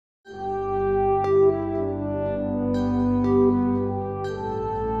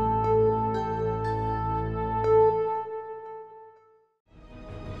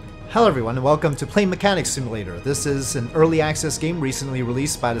Hello everyone and welcome to Plane Mechanics Simulator. This is an early access game recently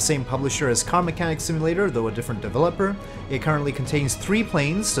released by the same publisher as Car Mechanics Simulator, though a different developer. It currently contains 3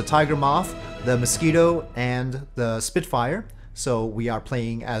 planes, the Tiger Moth, the Mosquito, and the Spitfire. So we are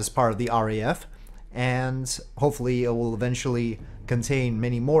playing as part of the RAF, and hopefully it will eventually contain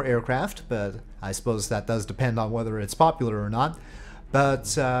many more aircraft, but I suppose that does depend on whether it's popular or not.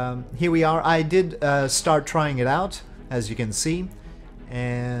 But here we are. I did start trying it out, as you can see.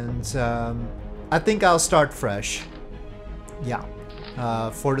 And I think I'll start fresh. Yeah.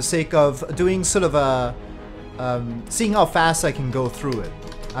 For the sake of doing sort of a... seeing how fast I can go through it.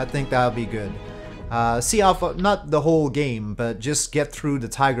 I think that'll be good. See how far, not the whole game, but just get through the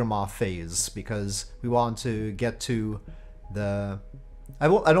Tiger Moth phase, because we want to get to the... I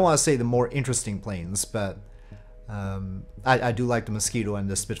don't want to say the more interesting planes, but I do like the Mosquito and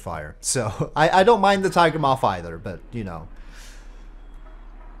the Spitfire. So I don't mind the Tiger Moth either, but you know.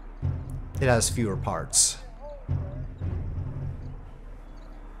 It has fewer parts.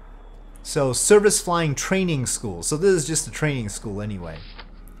 So, Service Flying Training School. So this is just a training school anyway.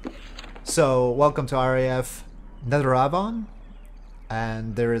 So, welcome to RAF Netheravon.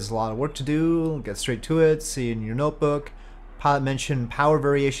 And there is a lot of work to do. Get straight to it. See in your notebook. Pilot mentioned power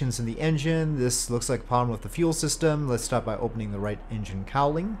variations in the engine. This looks like a problem with the fuel system. Let's start by opening the right engine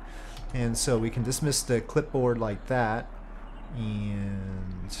cowling. And so we can dismiss the clipboard like that.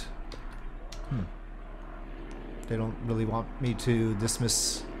 And... They don't really want me to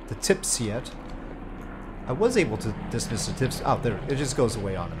dismiss the tips yet. I was able to dismiss the tips. Oh, there. It just goes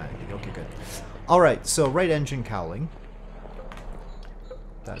away automatically. Okay, good. Alright, so right engine cowling.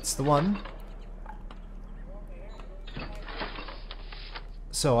 That's the one.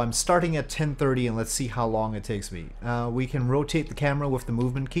 So I'm starting at 10:30 and let's see how long it takes me. We can rotate the camera with the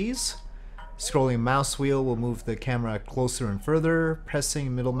movement keys. Scrolling mouse wheel will move the camera closer and further.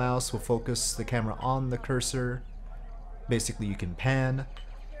 Pressing middle mouse will focus the camera on the cursor. Basically you can pan.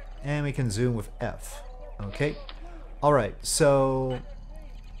 And we can zoom with F. Okay. Alright, so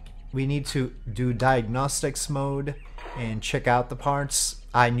we need to do diagnostics mode and check out the parts.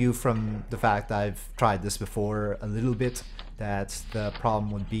 I knew from the fact that I've tried this before a little bit that the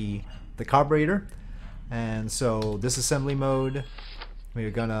problem would be the carburetor. And so disassembly mode,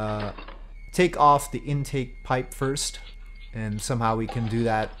 we're gonna take off the intake pipe first, and somehow we can do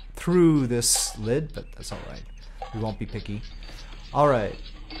that through this lid, but that's alright. We won't be picky. Alright.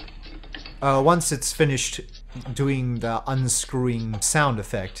 Once it's finished doing the unscrewing sound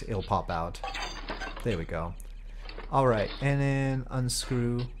effect, it'll pop out. There we go. Alright, and then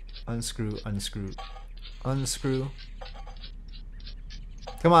unscrew, unscrew, unscrew, unscrew.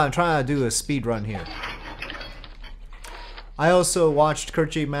 Come on, I'm trying to do a speed run here. I also watched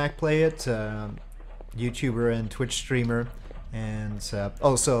Kurt J. Mack play it, YouTuber and Twitch streamer, and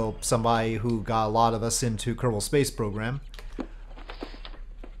also somebody who got a lot of us into Kerbal Space Program.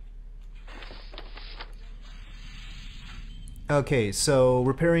 Okay, so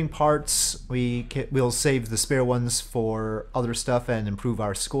repairing parts, we'll save the spare ones for other stuff and improve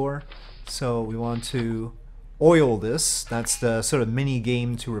our score. So we want to oil this. That's the sort of mini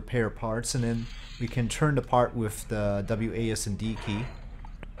game to repair parts, and then we can turn the part with the WASD key.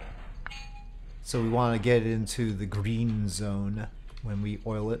 So we want to get it into the green zone when we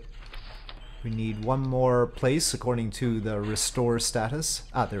oil it. We need one more place according to the restore status.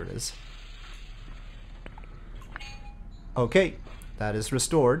 Ah, there it is. Okay, that is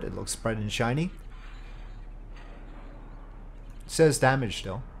restored. It looks bright and shiny. It says damage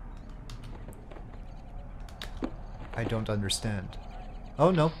still. I don't understand.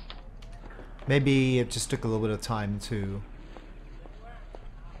 Oh no. Maybe it just took a little bit of time to...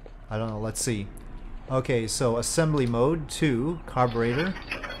 I don't know, let's see. Okay, so assembly mode 2, carburetor.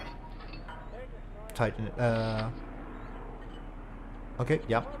 Tighten it. Okay,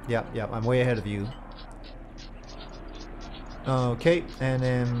 yep, I'm way ahead of you. Okay, and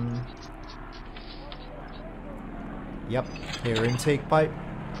then... Yep, air intake pipe.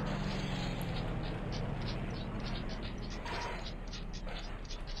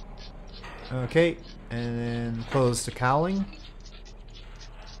 Okay, and then close the cowling.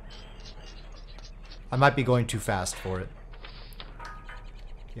 I might be going too fast for it.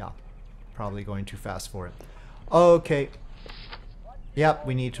 Yeah, probably going too fast for it. Okay. Yep,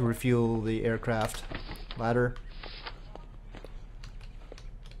 we need to refuel the aircraft ladder.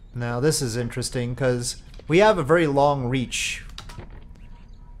 Now this is interesting because we have a very long reach,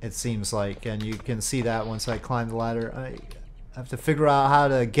 it seems like, and you can see that once I climb the ladder. I have to figure out how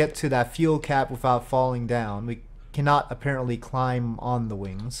to get to that fuel cap without falling down. We cannot apparently climb on the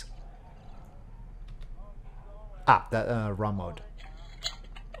wings. Ah, that ROM mode.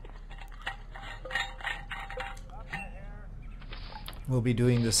 We'll be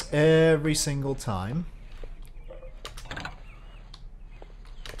doing this every single time.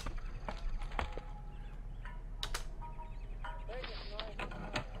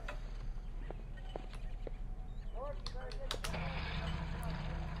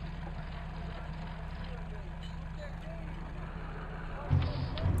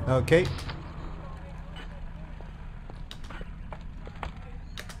 Okay.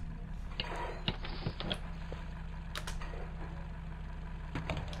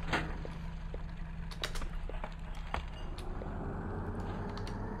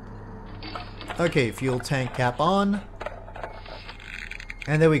 Okay, fuel tank cap on.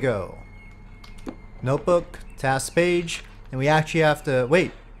 And there we go. Notebook, task page, and we actually have to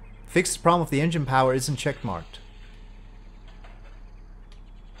wait. Fix the problem if the engine power isn't checkmarked.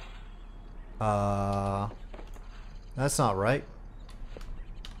 That's not right.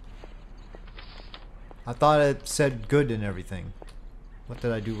 I thought it said good and everything. What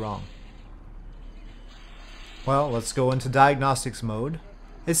did I do wrong? Well, let's go into diagnostics mode.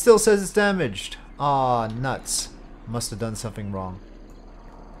 It still says it's damaged. Aw, nuts. Must have done something wrong.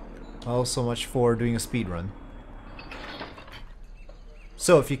 Oh, so much for doing a speed run.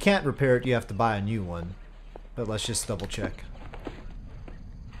 So if you can't repair it, you have to buy a new one. But let's just double check.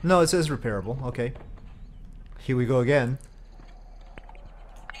 No, it says repairable. Okay. Here we go again.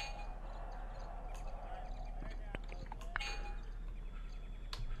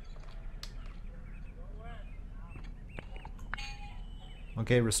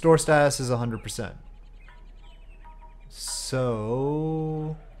 Okay, restore status is 100%.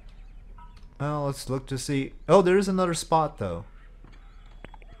 So... well, let's look to see... oh, there is another spot, though.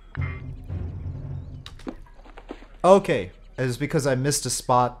 Okay. It's because I missed a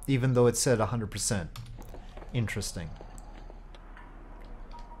spot, even though it said 100%. Interesting.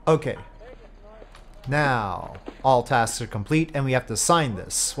 Okay. Now, all tasks are complete, and we have to sign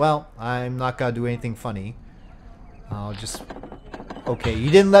this. Well, I'm not gonna do anything funny. I'll just... okay, you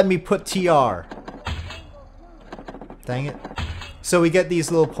didn't let me put TR. Dang it. So we get these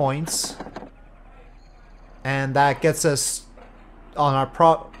little points, and that gets us on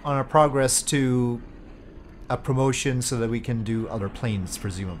our progress to a promotion so that we can do other planes,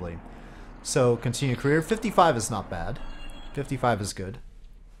 presumably. So continue career. 55 is not bad. 55 is good.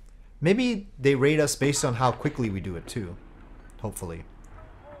 Maybe they rate us based on how quickly we do it too. Hopefully.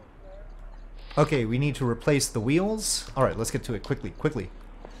 Okay, we need to replace the wheels. Alright, let's get to it quickly.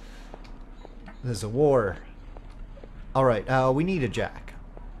 There's a war. Alright, we need a jack.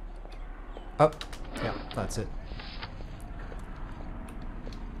 Oh, yeah, that's it.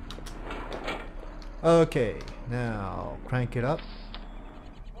 Okay, now crank it up.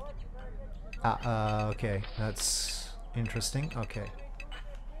 Okay, that's interesting. Okay.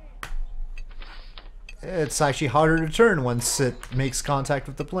 It's actually harder to turn once it makes contact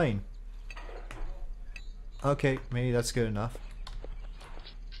with the plane. Okay, maybe that's good enough.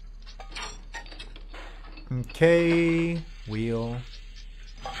 Okay, wheel.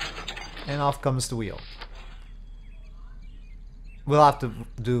 And off comes the wheel. We'll have to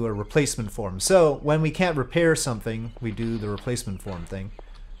do a replacement form. So, when we can't repair something, we do the replacement form thing.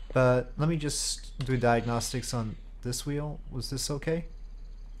 But let me just do diagnostics on this wheel. Was this okay?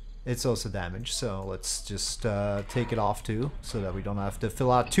 It's also damaged, so let's just take it off too, so that we don't have to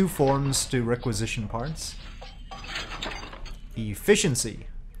fill out 2 forms to requisition parts. Efficiency.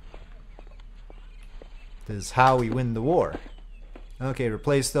 This is how we win the war. Okay,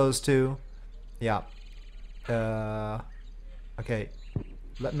 replace those 2. Yeah. Okay.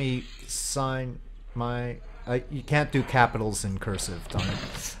 Let me sign my... you can't do capitals in cursive, darn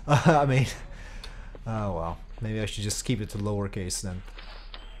it. I mean... oh well. Maybe I should just keep it to lowercase then.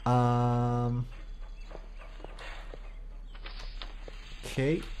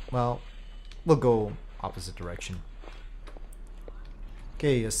 Okay, well, we'll go opposite direction.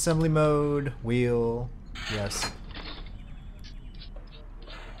 Okay, assembly mode, wheel, yes.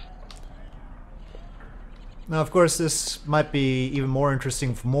 Now, of course, this might be even more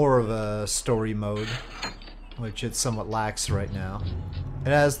interesting for more of a story mode, which it somewhat lacks right now. It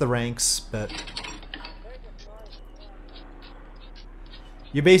has the ranks, but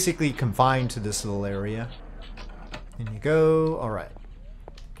you're basically confined to this little area. In you go. Alright.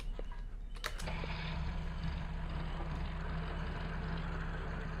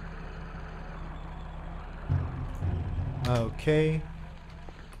 Okay.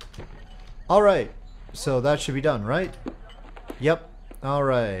 Alright. So that should be done, right? Yep.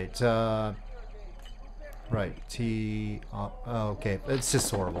 Alright. Right. T... okay. It's just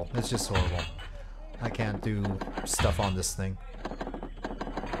horrible. It's just horrible. I can't do stuff on this thing.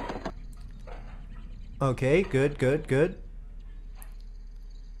 Okay, good.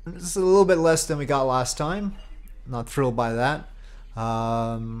 This is a little bit less than we got last time. Not thrilled by that.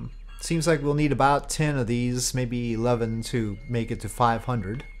 Seems like we'll need about 10 of these, maybe 11 to make it to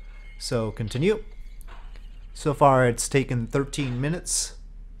 500. So continue. So far it's taken 13 minutes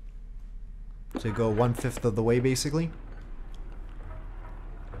to go 1/5 of the way basically.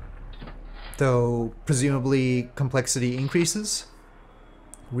 Though presumably complexity increases.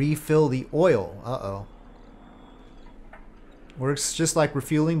 Refill the oil. Uh-oh. Works just like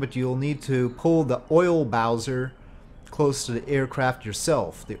refueling, but you'll need to pull the oil bowser close to the aircraft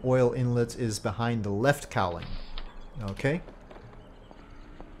yourself. The oil inlet is behind the left cowling. Okay.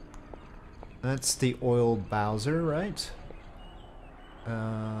 That's the oil bowser, right?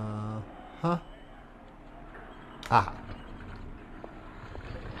 Huh? Ah.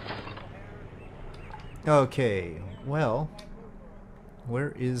 Okay, well,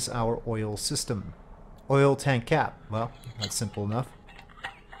 where is our oil system? Oil tank cap. Well, that's simple enough.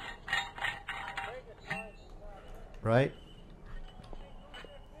 Right?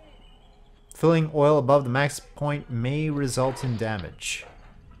 Filling oil above the max point may result in damage.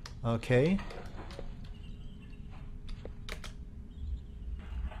 Okay.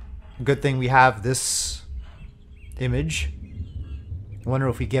 Good thing we have this image. I wonder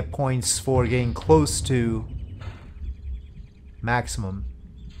if we get points for getting close to maximum.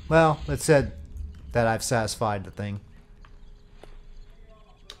 Well, it said that I've satisfied the thing.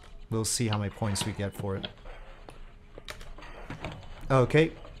 We'll see how many points we get for it.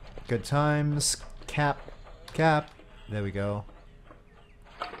 Okay. Good times. Cap. Cap. There we go.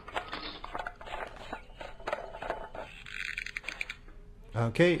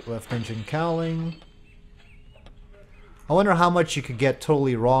 Okay, left engine cowling. I wonder how much you could get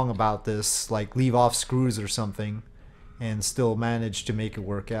totally wrong about this, like leave off screws or something, and still manage to make it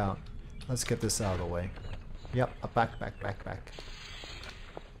work out. Let's get this out of the way. Yep, back.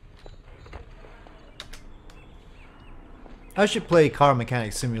 I should play Car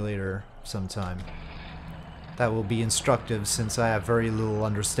Mechanic Simulator sometime. That will be instructive since I have very little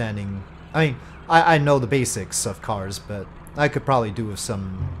understanding. I mean, I know the basics of cars, but I could probably do with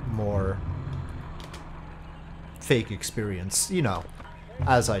some more fake experience, you know,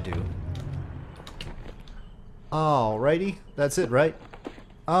 as I do. Alrighty, that's it, right?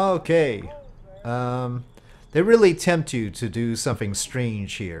 Okay. They really tempt you to do something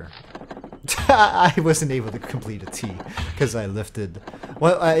strange here. I wasn't able to complete a T because I lifted.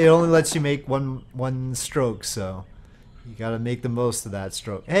 Well, it only lets you make one stroke, so you gotta make the most of that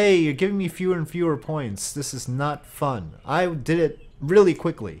stroke. Hey, you're giving me fewer and fewer points. This is not fun. I did it really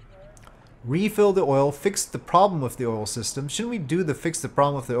quickly. Refill the oil, fix the problem with the oil system. Shouldn't we do the fix the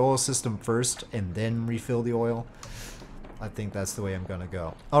problem with the oil system first and then refill the oil? I think that's the way I'm gonna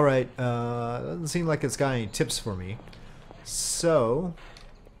go. Alright, doesn't seem like it's got any tips for me. So,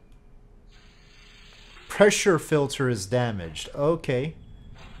 pressure filter is damaged. Okay.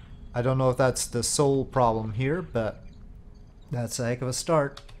 I don't know if that's the sole problem here, but that's a heck of a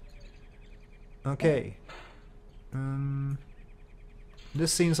start. Okay.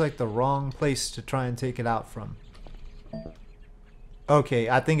 This seems like the wrong place to try and take it out from. Okay,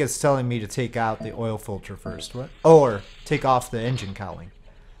 I think it's telling me to take out the oil filter first. What? Or take off the engine cowling.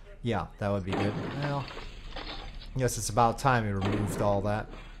 Yeah, that would be good. Well, I guess it's about time we removed all that.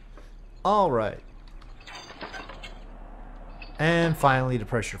 Alright. And finally the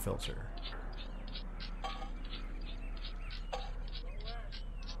pressure filter.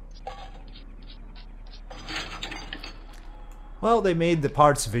 Well, they made the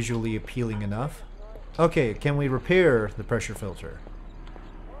parts visually appealing enough. Okay, can we repair the pressure filter?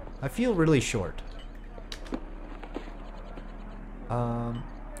 I feel really short.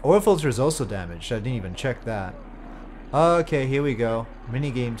 Oil filter is also damaged. I didn't even check that. Okay, here we go.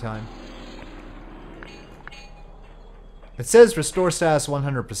 Mini game time. It says restore status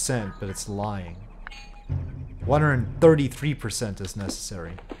 100%, but it's lying. 133% is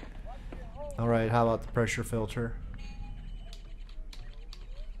necessary. Alright, how about the pressure filter?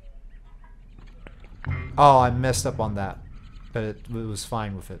 Oh, I messed up on that. But it was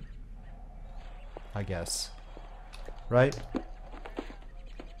fine with it. I guess. Right?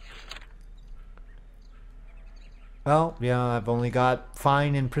 Well, yeah, I've only got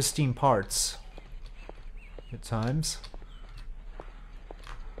fine and pristine parts. At times.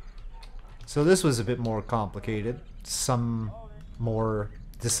 So this was a bit more complicated. Some more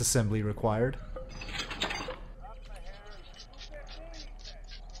disassembly required.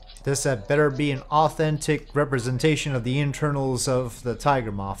 This had better be an authentic representation of the internals of the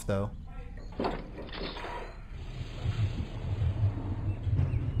Tiger Moth, though.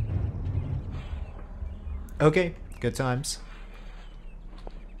 Okay, good times.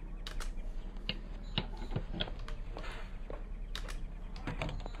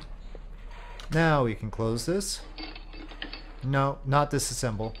 Now we can close this. No, not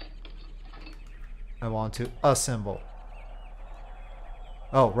disassemble. I want to assemble.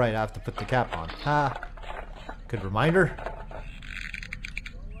 Oh, right, I have to put the cap on. Ah, good reminder.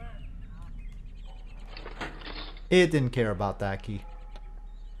 It didn't care about that key.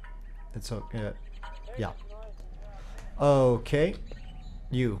 It's okay. Yeah. Okay.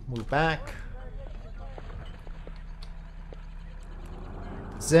 You move back.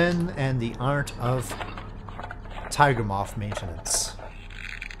 Zen and the art of Tiger Moth maintenance.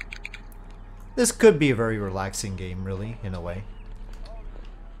 This could be a very relaxing game, really, in a way.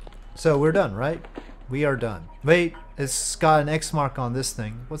 So we're done, right? We are done. Wait, it's got an X mark on this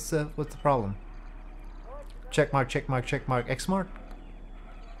thing. What's the problem? Check mark, check mark, check mark, X mark?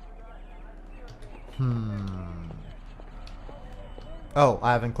 Oh,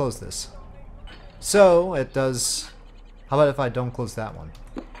 I haven't closed this. So it does. How about if I don't close that one?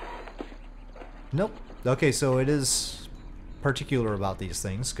 Nope. Okay, so it is particular about these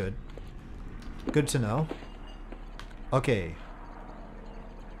things. Good. Good to know. Okay.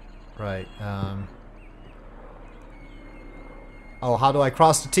 Right. Oh, how do I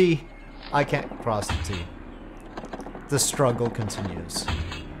cross the T? I can't cross the T. The struggle continues.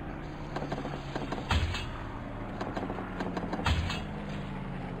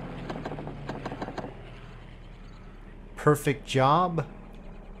 Perfect job.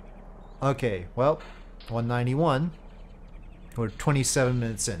 Okay, well, 191. We're 27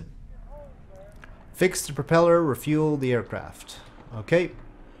 minutes in. Fix the propeller, refuel the aircraft. Okay.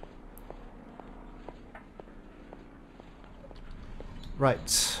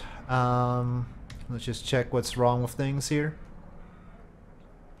 Right. Let's just check what's wrong with things here.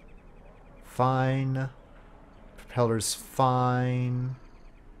 Fine. Propeller's fine.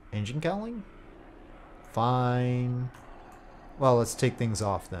 Engine cowling? Fine. Well, let's take things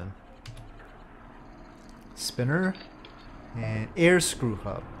off then. Spinner. And air screw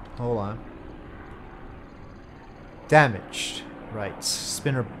hub. Hold on. Damaged. Right.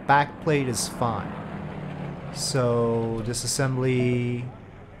 Spinner backplate is fine. So, disassembly.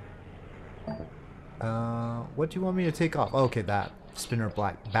 What do you want me to take off? Okay, that. Spinner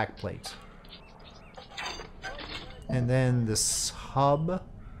backplate. And then this hub.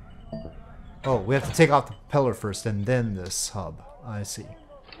 Oh, we have to take off the propeller first and then this hub. I see.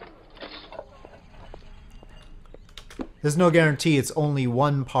 There's no guarantee it's only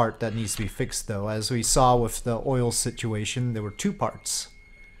one part that needs to be fixed though. As we saw with the oil situation, there were two parts.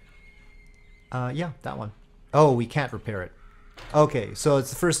 Yeah, that one. Oh, we can't repair it. Okay, so it's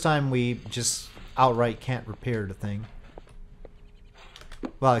the first time we just outright can't repair the thing.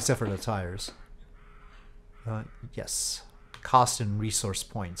 Well, except for the tires. Yes. Cost and resource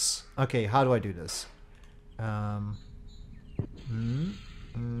points. Okay, how do I do this? Well,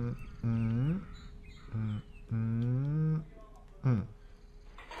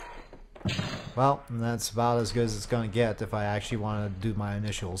 that's about as good as it's gonna get if I actually want to do my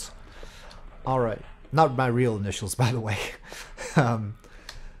initials. Alright. Not my real initials, by the way.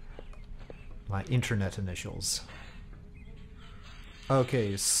 My internet initials.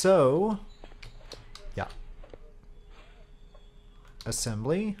 Okay, so... yeah.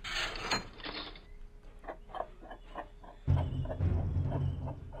 Assembly.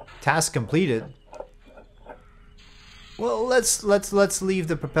 Task completed. Well, let's leave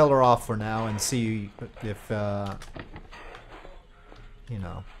the propeller off for now and see if you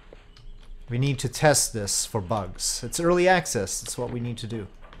know, we need to test this for bugs. It's early access. That's what we need to do.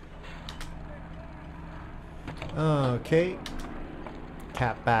 Okay.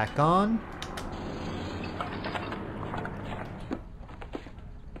 Cap back on.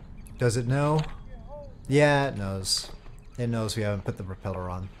 Does it know? Yeah, it knows. It knows we haven't put the propeller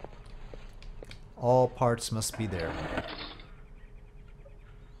on. All parts must be there.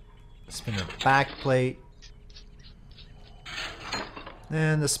 Spinner back plate.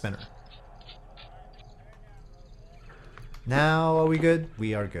 And the spinner. Now, are we good?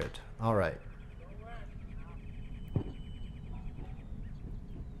 We are good. Alright.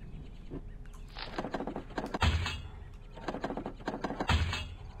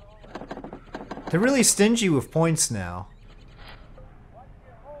 They're really stingy with points now.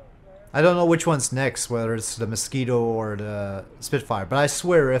 I don't know which one's next, whether it's the Mosquito or the Spitfire, but I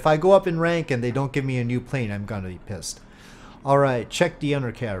swear, if I go up in rank and they don't give me a new plane, I'm gonna be pissed. Alright, check the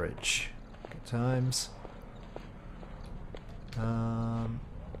undercarriage. Good times.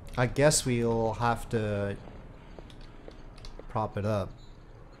 I guess we'll have to prop it up.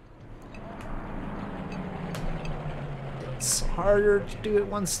 It's harder to do it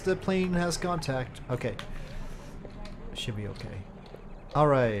once the plane has contact. Okay. Should be okay.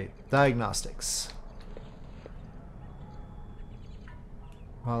 Alright, diagnostics.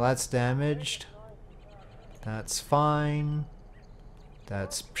 Well, that's damaged. That's fine.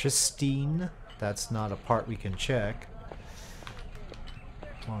 That's pristine. That's not a part we can check.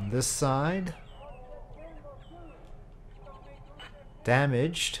 On this side.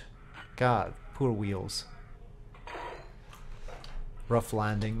 Damaged. God, poor wheels. Rough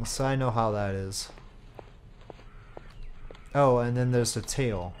landings. I know how that is. Oh, and then there's the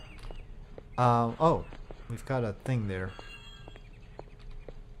tail. Oh, we've got a thing there.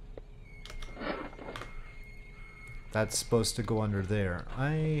 That's supposed to go under there.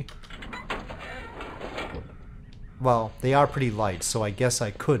 Well, they are pretty light, so I guess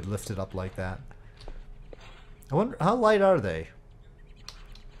I could lift it up like that. I wonder, how light are they?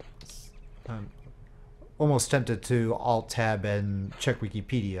 I'm almost tempted to Alt-Tab and check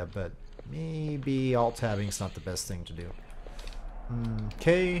Wikipedia, but maybe Alt-Tabbing's not the best thing to do.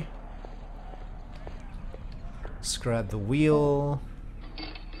 Okay. Let's grab the wheel.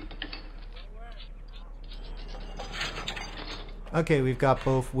 Okay, we've got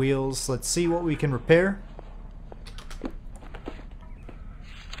both wheels. Let's see what we can repair.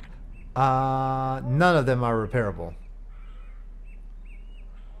 None of them are repairable.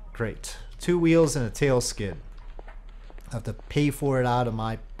 Great. 2 wheels and a tail skid. I have to pay for it out of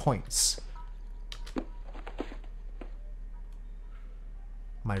my points.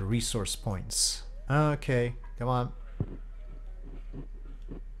 My resource points. Okay, come on.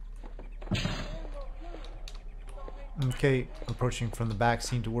 Okay, approaching from the back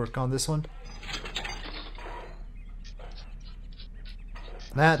seemed to work on this one.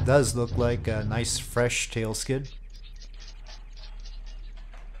 That does look like a nice fresh tail skid.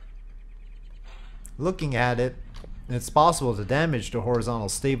 Looking at it, it's possible to damage the horizontal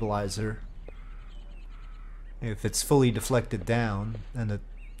stabilizer if it's fully deflected down, and the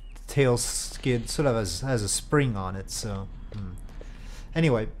tail skid sort of has a spring on it, so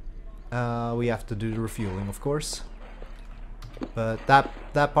anyway, we have to do the refueling, of course. But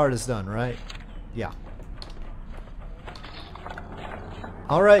that part is done, right? Yeah.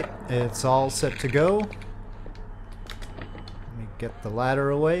 Alright, it's all set to go. Let me get the ladder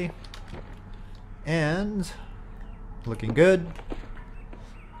away. And looking good.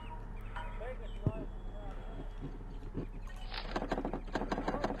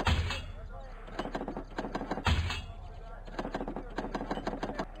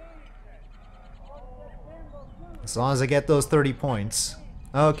 As long as I get those 30 points.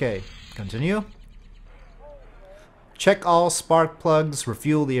 Okay, continue. Check all spark plugs,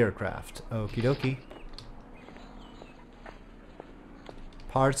 refuel the aircraft. Okie dokie.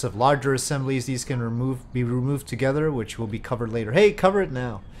 Parts of larger assemblies, these can be removed together, which will be covered later. Hey, cover it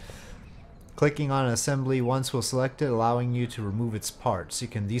now! Clicking on an assembly once will select it, allowing you to remove its parts. You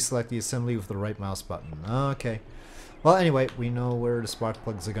can deselect the assembly with the right mouse button. Okay. Well, anyway, we know where the spark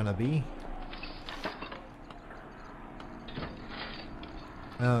plugs are gonna be.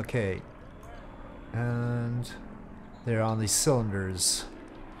 Okay. And they're on these cylinders.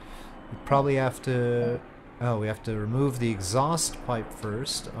 We probably have to... Oh, we have to remove the exhaust pipe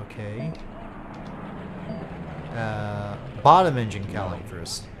first. Okay. Bottom engine cowling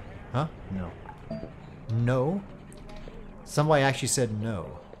first. Huh? No. No? Somebody actually said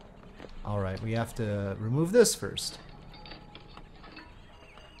no. Alright, we have to remove this first.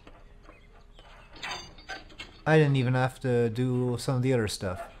 I didn't even have to do some of the other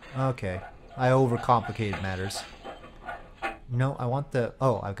stuff. Okay. I overcomplicated matters. No, I want the...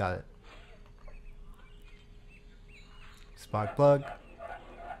 Oh, I've got it. Spark plug.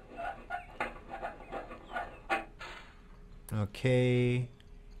 Okay.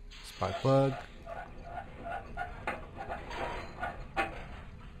 Spark plug.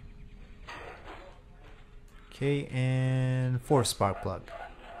 Okay, and 4 spark plug.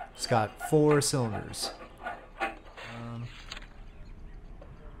 It's got 4 cylinders.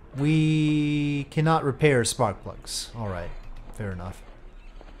 We cannot repair spark plugs. Alright, fair enough.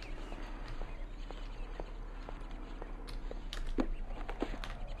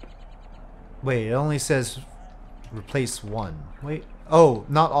 Wait, it only says replace 1. Wait, oh,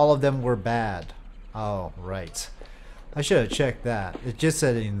 not all of them were bad. Oh, right. I should have checked that. It just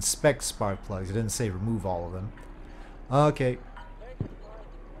said inspect spark plugs. It didn't say remove all of them. Okay.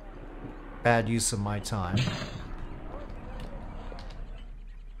 Bad use of my time.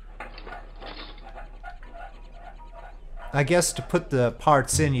 I guess to put the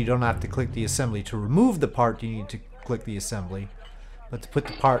parts in, you don't have to click the assembly. To remove the part, you need to click the assembly. But to put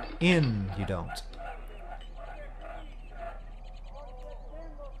the part in, you don't.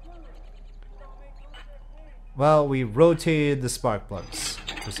 Well, we rotated the spark plugs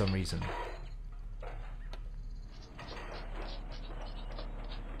for some reason.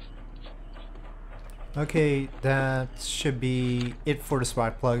 Okay, that should be it for the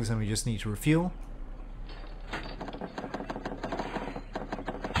spark plugs, and we just need to refuel.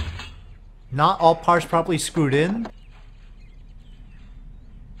 Not all parts properly screwed in.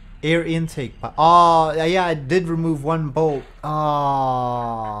 Air intake. Oh, yeah, I did remove one bolt.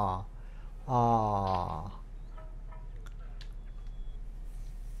 Ah. Ah.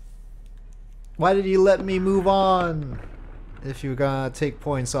 Why did you let me move on? If you're gonna take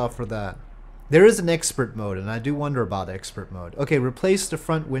points off for that. There is an expert mode, and I do wonder about expert mode. Okay, replace the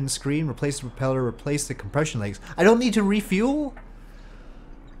front windscreen, replace the propeller, replace the compression legs. I don't need to refuel?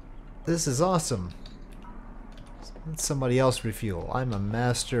 This is awesome. Let somebody else refuel. I'm a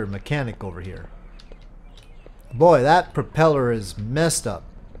master mechanic over here. Boy, that propeller is messed up.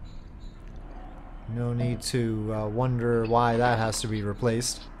 No need to wonder why that has to be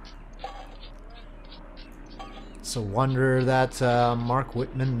replaced. It's a wonder that Mark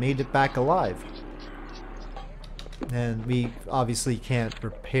Whitman made it back alive. And we obviously can't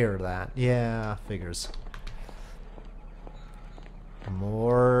repair that. Yeah, figures.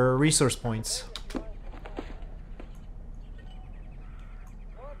 More resource points.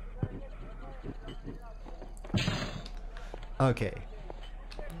 Okay.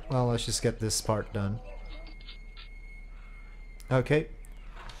 Well, let's just get this part done. Okay.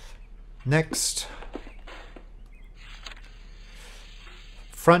 Next.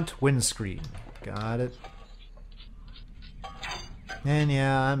 Front windscreen. Got it. And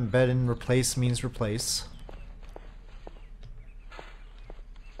yeah, I'm betting replace means replace.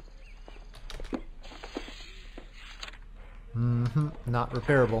 Not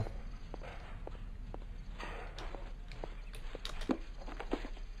repairable.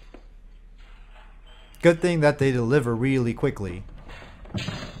 Good thing that they deliver really quickly.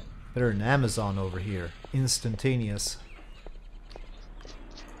 Better than Amazon over here. Instantaneous.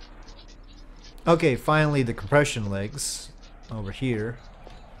 Okay, finally the compression legs over here.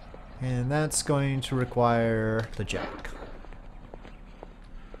 And that's going to require the jack.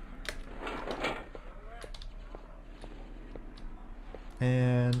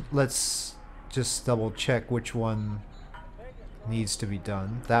 And let's just double check which one needs to be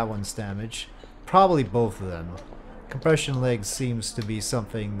done. That one's damaged. Probably both of them. Compression legs seems to be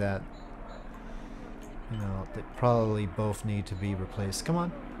something that, you know, they probably both need to be replaced. Come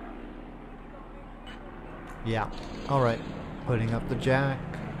on. Yeah. Alright. Putting up the jack.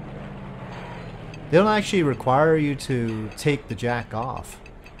 They don't actually require you to take the jack off.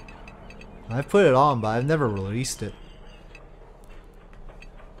 I've put it on, but I've never released it.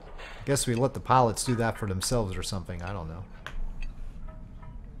 I guess we let the pilots do that for themselves or something. I don't know.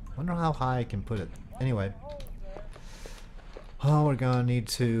 Wonder how high I can put it. Anyway. Oh, we're gonna need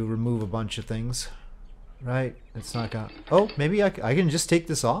to remove a bunch of things. Right? It's not gonna... Oh, maybe I can just take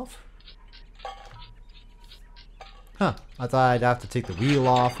this off? Huh. I thought I'd have to take the wheel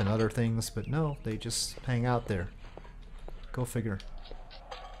off and other things, but no, they just hang out there. Go figure.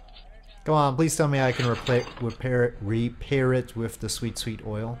 Come on, please tell me I can repair it with the sweet, sweet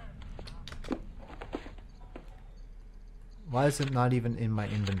oil. Why is it not even in my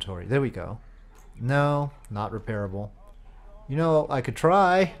inventory? There we go. No, not repairable. You know, I could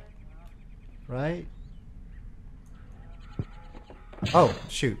try. Right? Oh,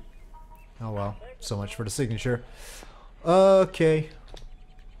 shoot. Oh well. So much for the signature. Okay.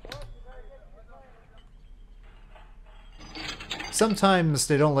 Sometimes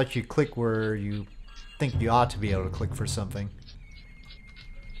they don't let you click where you think you ought to be able to click for something.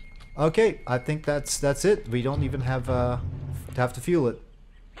 Okay, I think that's it. We don't even have to fuel it.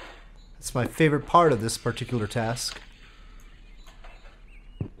 It's my favorite part of this particular task.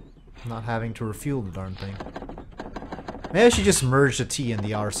 Not having to refuel the darn thing. Maybe I should just merge the T and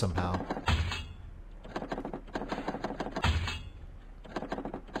the R somehow.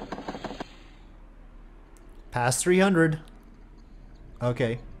 Past 300.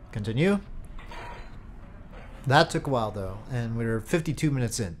 Okay, continue. That took a while though, and we're 52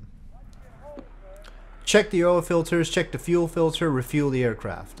 minutes in. Check the oil filters, check the fuel filter, refuel the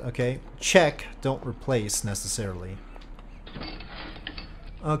aircraft. Okay, check, don't replace necessarily.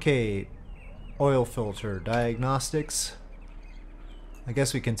 Okay, oil filter diagnostics. I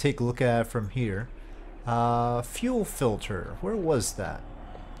guess we can take a look at it from here. Fuel filter, where was that?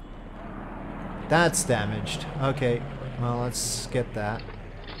 That's damaged. Okay, well, let's get that.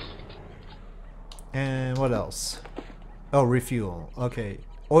 And what else? Oh, refuel. Okay.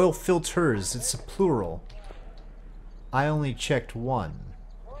 Oil filters, it's a plural. I only checked one.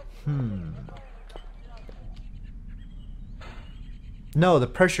 No, the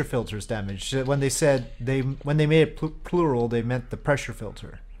pressure filter's damaged. When they said when they made it plural, they meant the pressure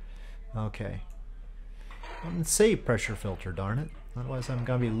filter. Okay. I didn't say pressure filter, darn it. Otherwise I'm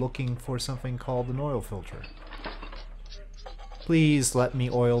gonna be looking for something called an oil filter. Please let me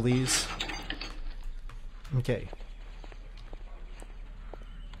oil these. Okay.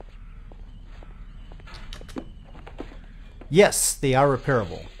 Yes, they are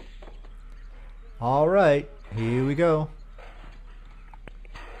repairable. Alright, here we go.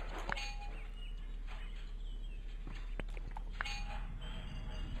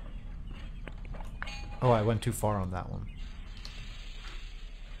 Oh, I went too far on that one.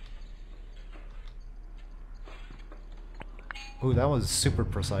 Ooh, that was super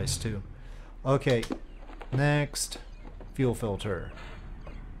precise too. Okay, next, fuel filter.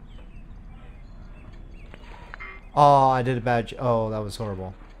 Oh, I did a bad oh, that was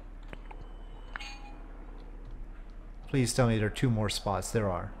horrible. Please tell me there are 2 more spots. There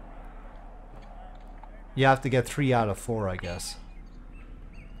are. You have to get 3 out of 4, I guess.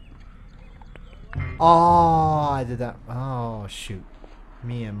 Oh, I did that. Oh, shoot.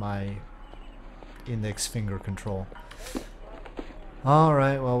 Me and my index finger control.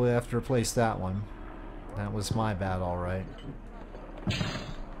 Alright, well, we have to replace that one. That was my bad, alright.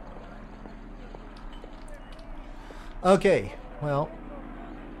 Okay, well.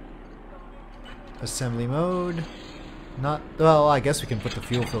 Assembly mode. Not, well, I guess we can put the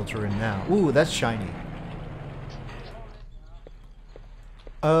fuel filter in now. Ooh, that's shiny.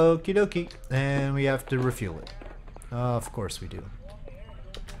 Okie dokie. And we have to refuel it. Of course we do.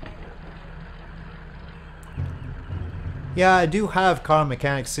 Yeah, I do have Car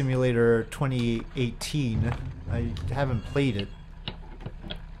Mechanic Simulator 2018. I haven't played it.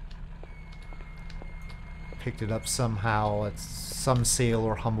 Picked it up somehow at some sale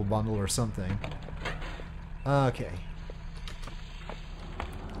or Humble Bundle or something. Okay.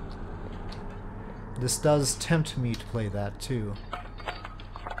 This does tempt me to play that too.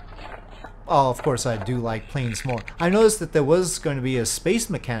 Oh, of course I do like planes more. I noticed that there was going to be a Space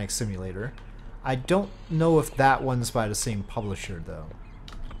Mechanic Simulator. I don't know if that one's by the same publisher though.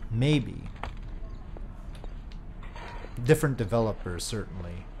 Maybe. Different developers,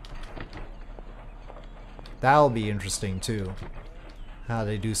 certainly. That'll be interesting too. How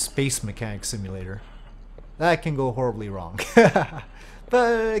they do Space Mechanic Simulator. That can go horribly wrong.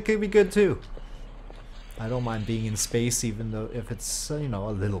 But it could be good too. I don't mind being in space even though if it's, you know,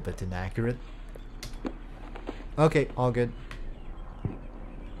 a little bit inaccurate. Okay, all good.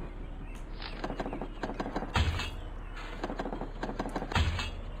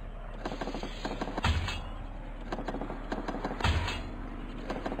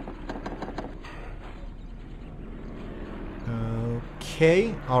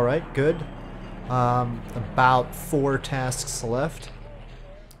 Okay, alright, good. About 4 tasks left.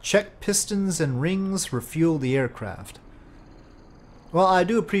 Check pistons and rings, refuel the aircraft. Well, I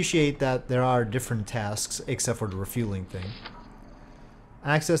do appreciate that there are different tasks, except for the refueling thing.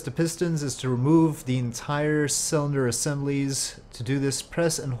 Access the pistons is to remove the entire cylinder assemblies. To do this,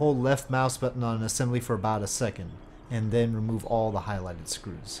 press and hold left mouse button on an assembly for about a second, and then remove all the highlighted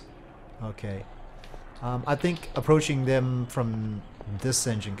screws. Okay. I think approaching them from this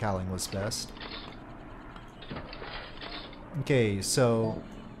engine cowling was best. Okay, so...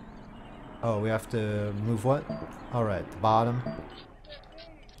 Oh, we have to remove what? Alright, the bottom.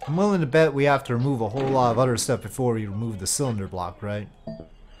 I'm willing to bet we have to remove a whole lot of other stuff before we remove the cylinder block, right?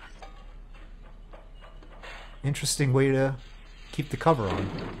 Interesting way to keep the cover on.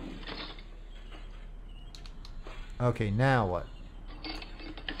 Okay, now what?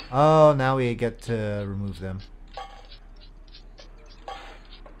 Oh, now we get to remove them.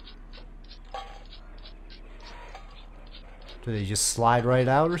 Do they just slide right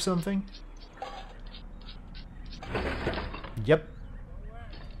out or something? Yep.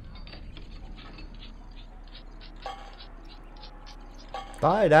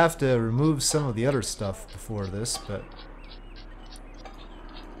 Thought I'd have to remove some of the other stuff before this, but...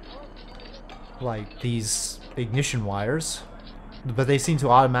 like these ignition wires. But they seem to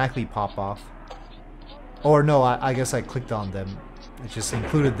automatically pop off. Or no, I guess I clicked on them. It just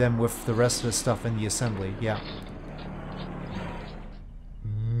included them with the rest of the stuff in the assembly. Yeah.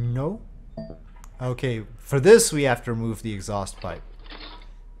 No? Okay, for this we have to remove the exhaust pipe.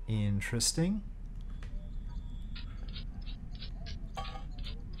 Interesting.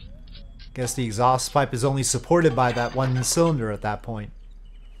 Guess the exhaust pipe is only supported by that one cylinder at that point.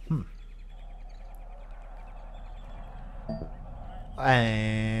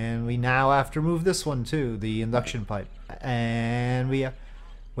 And we now have to remove this one too, the induction pipe. And we...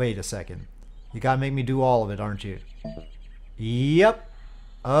 wait a second. You gotta make me do all of it, aren't you? Yep.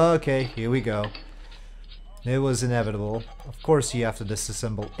 Okay, here we go. It was inevitable. Of course you have to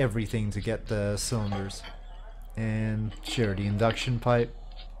disassemble everything to get the cylinders. And sure, the induction pipe.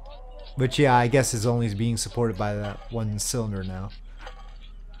 Which yeah, I guess is only being supported by that one cylinder now.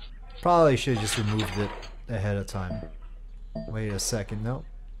 Probably should have just removed it ahead of time. Wait a second, no.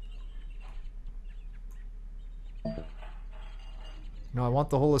 No, I want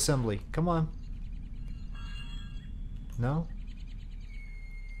the whole assembly. Come on. No?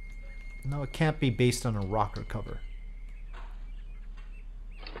 No, it can't be based on a rocker cover.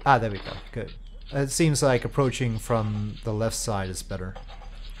 Ah, there we go. Good. It seems like approaching from the left side is better.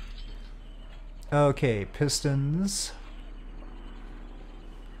 Okay, pistons.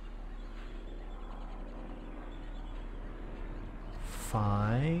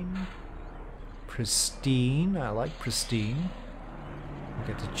 Fine. Pristine. I like pristine. I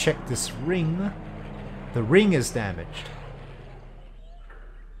get to check this ring. The ring is damaged.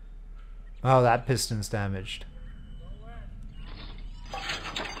 Oh, that piston's damaged.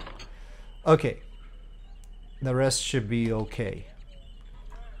 Okay. The rest should be okay.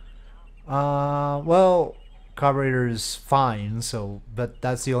 Well, carburetor is fine, so, but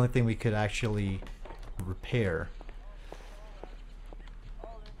that's the only thing we could actually repair.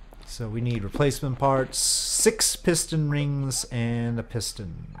 So we need replacement parts, 6 piston rings, and a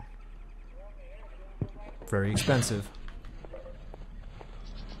piston. Very expensive.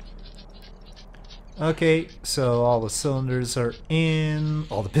 Okay, so all the cylinders are in,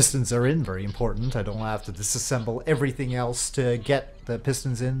 all the pistons are in, very important. I don't have to disassemble everything else to get the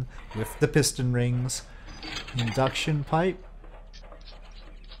pistons in with the piston rings. Induction pipe.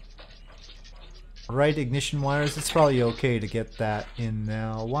 Right, ignition wires, it's probably okay to get that in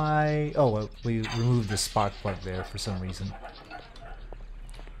now. Why? Oh, well, we removed the spark plug there for some reason.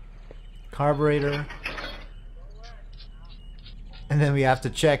 Carburetor. And then we have to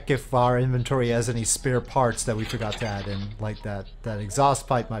check if our inventory has any spare parts that we forgot to add in, like that exhaust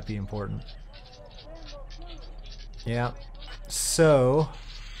pipe might be important. Yeah. So,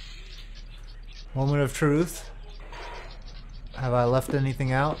 moment of truth. Have I left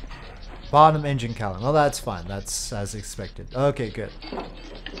anything out? Bottom engine cowling. Well, that's fine. That's as expected. Okay, good.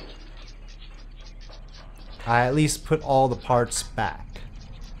 I at least put all the parts back.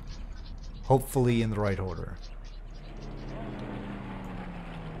 Hopefully in the right order.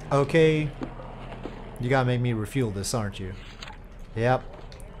 Okay. You gotta make me refuel this, aren't you? Yep.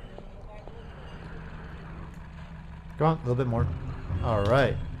 Come on, a little bit more.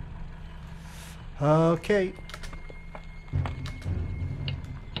 Alright. Okay.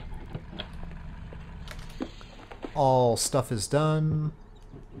 All stuff is done.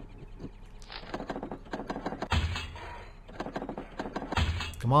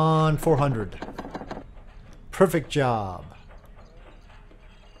 Come on, 400. Perfect job.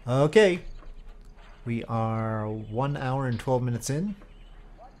 Okay. We are 1 hour and 12 minutes in.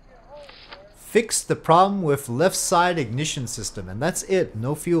 Fix the problem with left side ignition system, and that's it.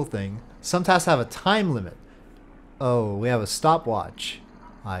 No fuel thing. Some tasks have a time limit. Oh, we have a stopwatch.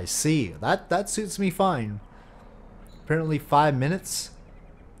 I see. That suits me fine. Apparently 5 minutes.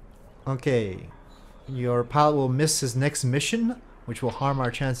 Okay. Your pilot will miss his next mission, which will harm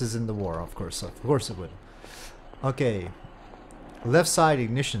our chances in the war. Of course it would. Okay. Left side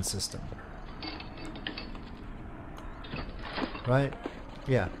ignition system. Right?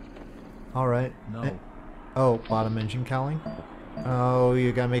 Yeah. Alright. No. Oh, bottom engine cowling? Oh,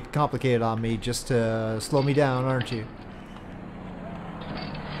 you're gonna make it complicated on me just to slow me down, aren't you?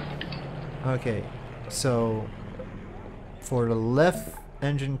 Okay. So, for the left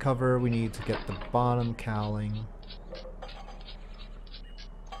engine cover, we need to get the bottom cowling.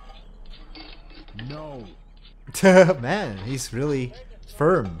 No. Man, he's really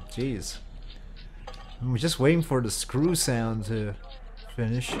firm. Jeez. I'm just waiting for the screw sound to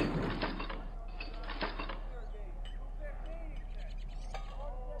finish.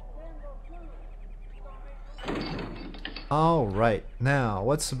 Alright, now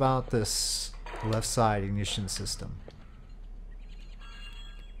what's about this left side ignition system?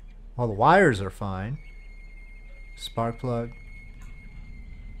 Well, the wires are fine. Spark plug.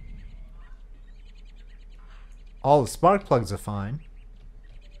 All the spark plugs are fine.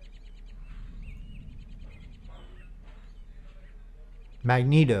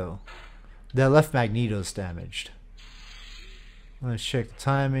 Magneto. The left magneto's damaged. Let's check the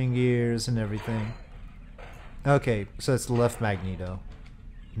timing gears and everything. Okay, so it's the left magneto.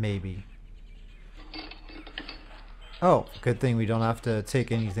 Maybe. Oh, good thing we don't have to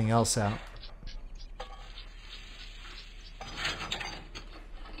take anything else out.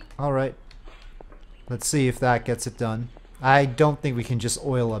 Alright. Let's see if that gets it done. I don't think we can just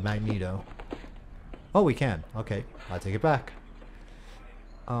oil a magneto. Oh, we can. Okay, I take it back.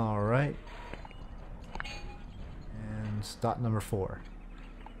 Alright. And dot number 4.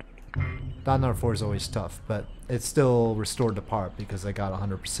 Dot number 4 is always tough, but it's still restored the part because I got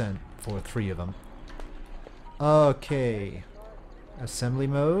 100% for 3 of them. Okay. Assembly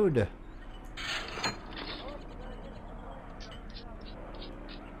mode.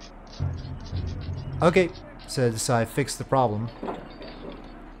 Okay, says I fixed the problem.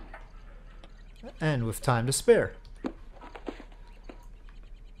 And with time to spare.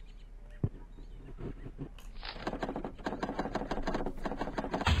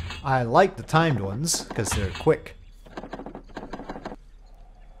 I like the timed ones because they're quick.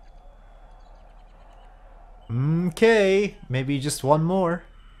 Okay, maybe just one more.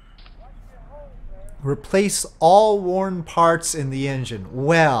 Replace all worn parts in the engine.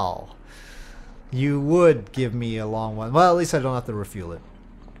 Well, you would give me a long one. Well, at least I don't have to refuel it.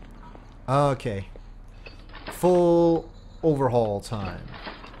 Okay. Full overhaul time.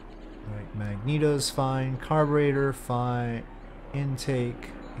 Right, magneto's fine. Carburetor fine. Intake.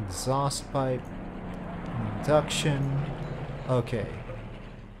 Exhaust pipe. Induction. Okay.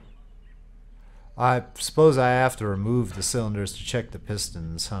 I suppose I have to remove the cylinders to check the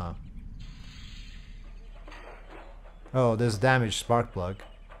pistons, huh? Oh, there's a damaged spark plug.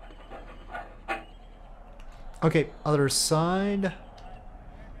 Okay, other side.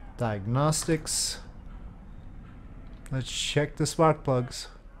 Diagnostics. Let's check the spark plugs.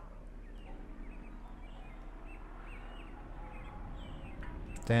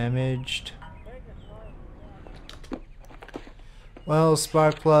 Damaged. Well,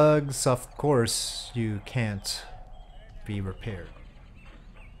 spark plugs, of course, you can't be repaired.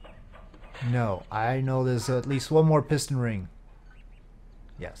 No, I know there's at least one more piston ring.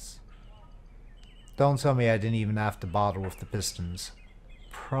 Yes. Don't tell me I didn't even have to bother with the pistons.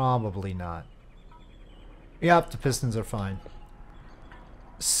 Probably not. Yep, the pistons are fine.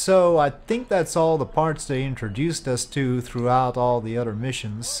 So, I think that's all the parts they introduced us to throughout all the other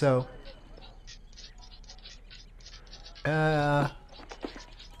missions, so...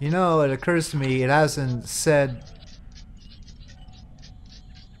 you know, it occurs to me, it hasn't said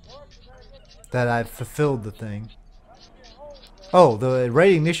that I've fulfilled the thing. Oh, the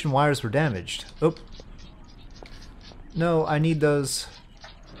ignition wires were damaged. Oop. No, I need those.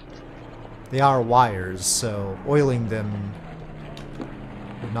 They are wires, so oiling them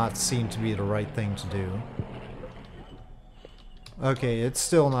would not seem to be the right thing to do. Okay, it's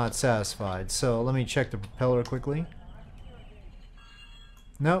still not satisfied, so let me check the propeller quickly.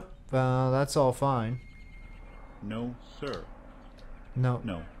 Nope, that's all fine. No, sir. No.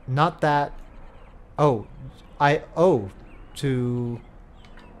 No. Not that. Oh, I owe to...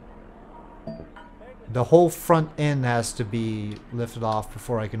 The whole front end has to be lifted off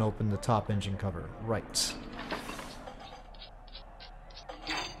before I can open the top engine cover. Right.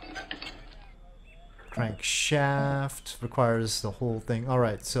 Crankshaft requires the whole thing.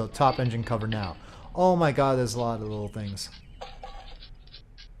 Alright, so top engine cover now. Oh my god, there's a lot of little things.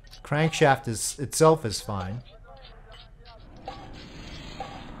 Crankshaft itself is fine.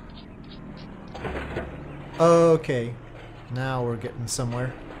 Okay, now we're getting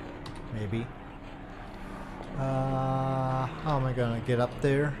somewhere. Maybe. How am I gonna get up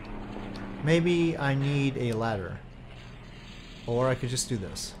there? Maybe I need a ladder. Or I could just do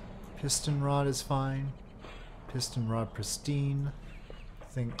this. Piston rod is fine. Piston rod pristine.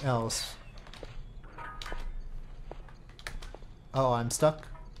 Thing else. Oh, I'm stuck?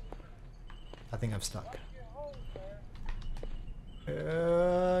 I think I'm stuck.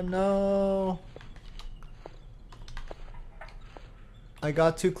 No. I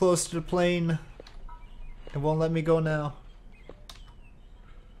got too close to the plane. It won't let me go now.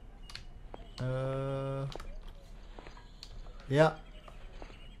 Yeah.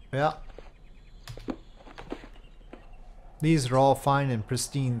 Yeah. These are all fine and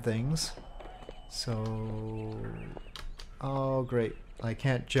pristine things. So... Oh, great. I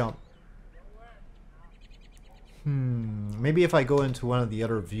can't jump. Maybe if I go into one of the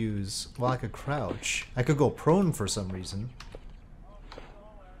other views... Well, I could crouch. I could go prone for some reason.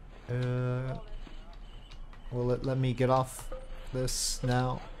 Will it let me get off this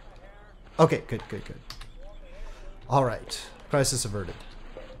now? Okay, good, good, good. Alright. Crisis averted.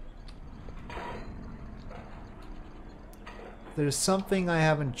 There's something I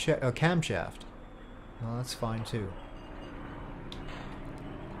haven't checked. A camshaft. Well, that's fine too.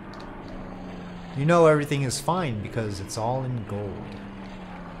 You know everything is fine because it's all in gold.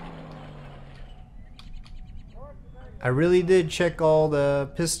 I really did check all the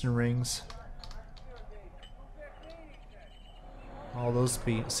piston rings. All those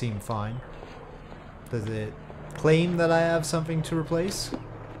seem fine. Does it claim that I have something to replace?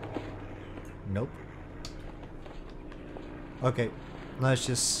 Nope. Okay, let's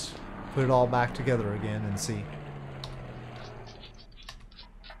just put it all back together again and see.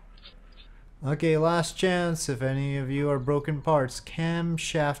 Okay, last chance. If any of you are broken parts,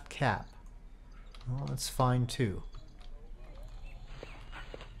 camshaft cap. Well, that's fine too.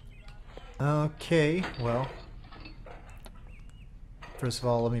 Okay, well, first of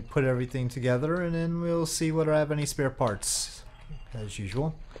all, let me put everything together and then we'll see whether I have any spare parts, as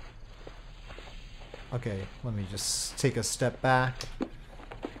usual. Okay, let me just take a step back.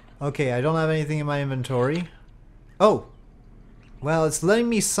 Okay, I don't have anything in my inventory. Oh! Well, it's letting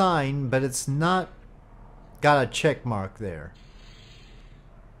me sign, but it's not got a check mark there.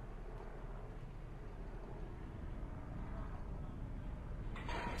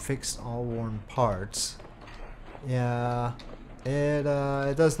 Fixed all worn parts. Yeah, it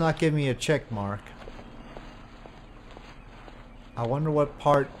does not give me a check mark. I wonder what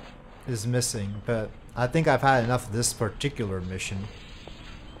part is missing, but I think I've had enough of this particular mission.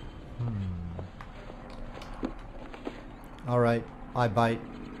 Alright, I bite.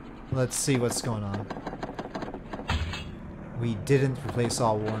 Let's see what's going on. We didn't replace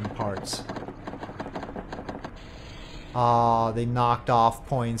all worn parts. Ah, they knocked off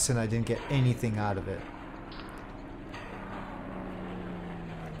points and I didn't get anything out of it.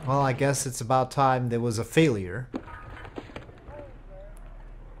 Well, I guess it's about time there was a failure.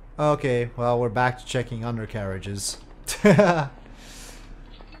 Okay, well, we're back to checking undercarriages.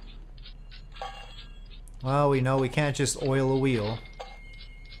 Well, we know we can't just oil a wheel.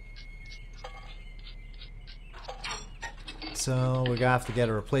 So we're gonna have to get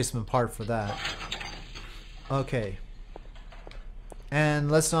a replacement part for that. Okay.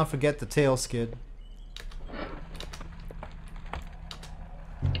 And let's not forget the tail skid.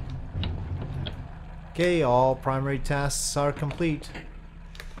 Okay, all primary tasks are complete.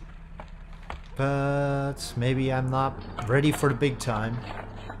 But maybe I'm not ready for the big time.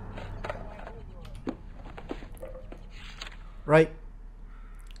 Right.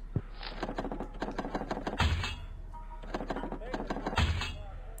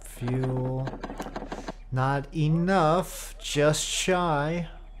 Fuel. Not enough. Just shy.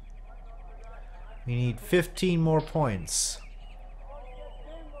 We need 15 more points.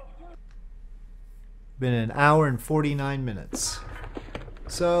 Been an hour and 49 minutes.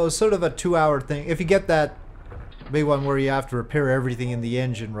 So, sort of a 2-hour thing. If you get that big one where you have to repair everything in the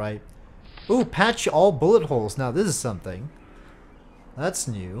engine, right? Ooh, patch all bullet holes. Now, this is something. That's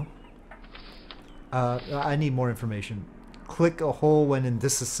new. I need more information. Click a hole when in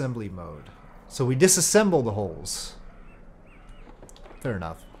disassembly mode. So we disassemble the holes. Fair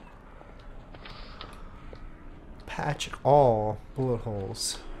enough. Patch all bullet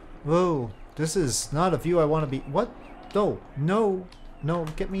holes. Whoa, this is not a view I want to be. What? No, no, no.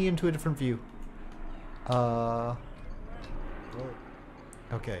 Get me into a different view.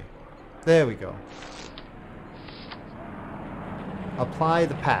 Okay. There we go. Apply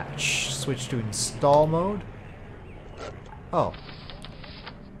the patch. Switch to install mode. Oh.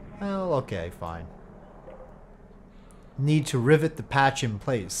 Well, okay, fine. Need to rivet the patch in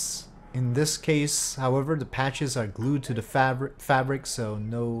place. In this case, however, the patches are glued to the fabric, so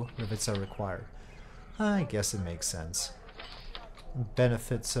no rivets are required. I guess it makes sense.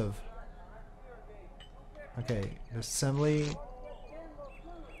 Benefits of... Okay, assembly.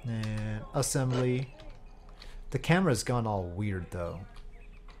 And assembly. The camera's gone all weird though.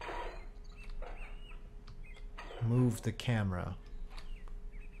 Move the camera.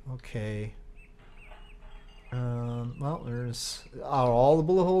 Okay. Well, are all the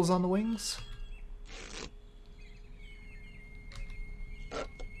bullet holes on the wings?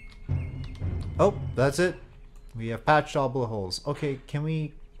 Oh, that's it. We have patched all bullet holes. Okay, can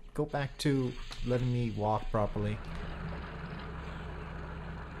we go back to letting me walk properly?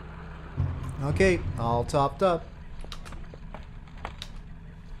 Okay, all topped up.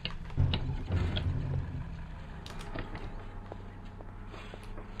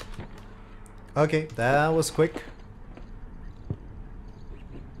 Okay, that was quick.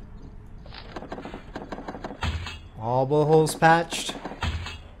 All bullet holes patched.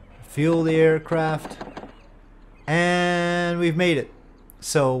 Fuel the aircraft. And we've made it.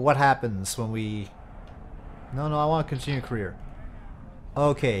 So what happens when we... No, I want to continue career.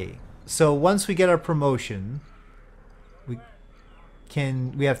 Okay. So once we get our promotion, we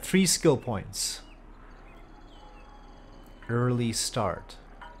have 3 skill points. Early start.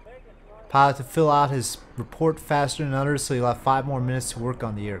 Pilot to fill out his report faster than others, so he'll have 5 more minutes to work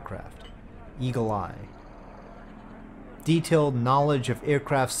on the aircraft. Eagle Eye. Detailed knowledge of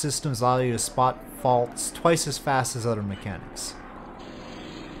aircraft systems allow you to spot faults twice as fast as other mechanics.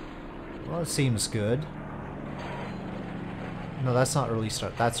 Well, it seems good. No, that's not early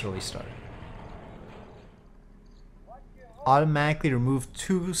start. That's early start. Automatically remove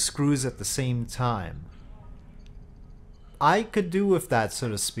 2 screws at the same time. I could do with that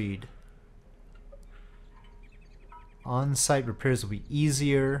sort of speed. On-site repairs will be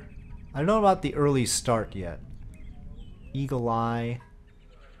easier. I don't know about the early start yet. Eagle Eye.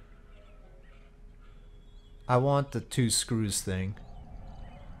 I want the 2 screws thing.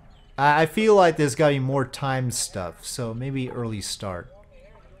 I feel like there's gotta be more time stuff, so maybe early start.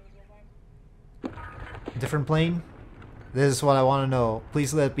 Different plane? This is what I want to know.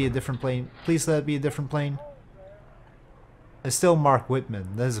 Please let it be a different plane. Please let it be a different plane. It's still Mark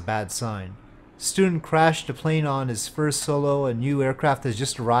Whitman. That is a bad sign. Student crashed the plane on his first solo. A new aircraft has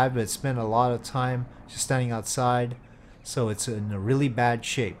just arrived, but it spent a lot of time just standing outside. So it's in a really bad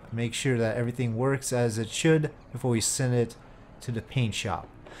shape. Make sure that everything works as it should before we send it to the paint shop.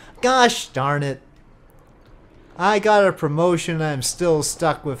 Gosh darn it. I got a promotion. I'm still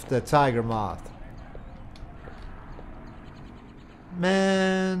stuck with the Tiger Moth.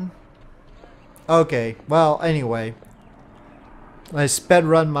 Man. Okay. Well, anyway. I sped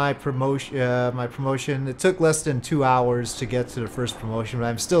run my promotion. It took less than 2 hours to get to the first promotion, but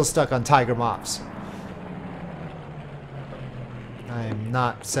I'm still stuck on Tiger Moths. I am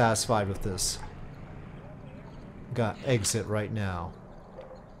not satisfied with this. Got exit right now.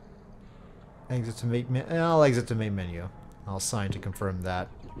 Exit to main menu. I'll exit to main menu. I'll sign to confirm that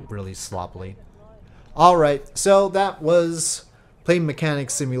really sloppily. Alright, so that was Plane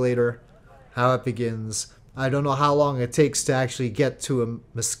Mechanics Simulator. How it begins. I don't know how long it takes to actually get to a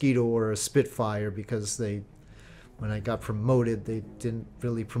Mosquito or a Spitfire because when I got promoted, they didn't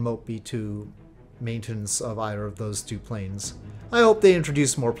really promote me to maintenance of either of those 2 planes. I hope they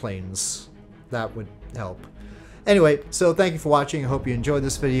introduce more planes. That would help. Anyway, so thank you for watching. I hope you enjoyed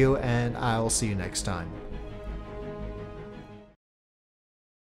this video, and I'll see you next time.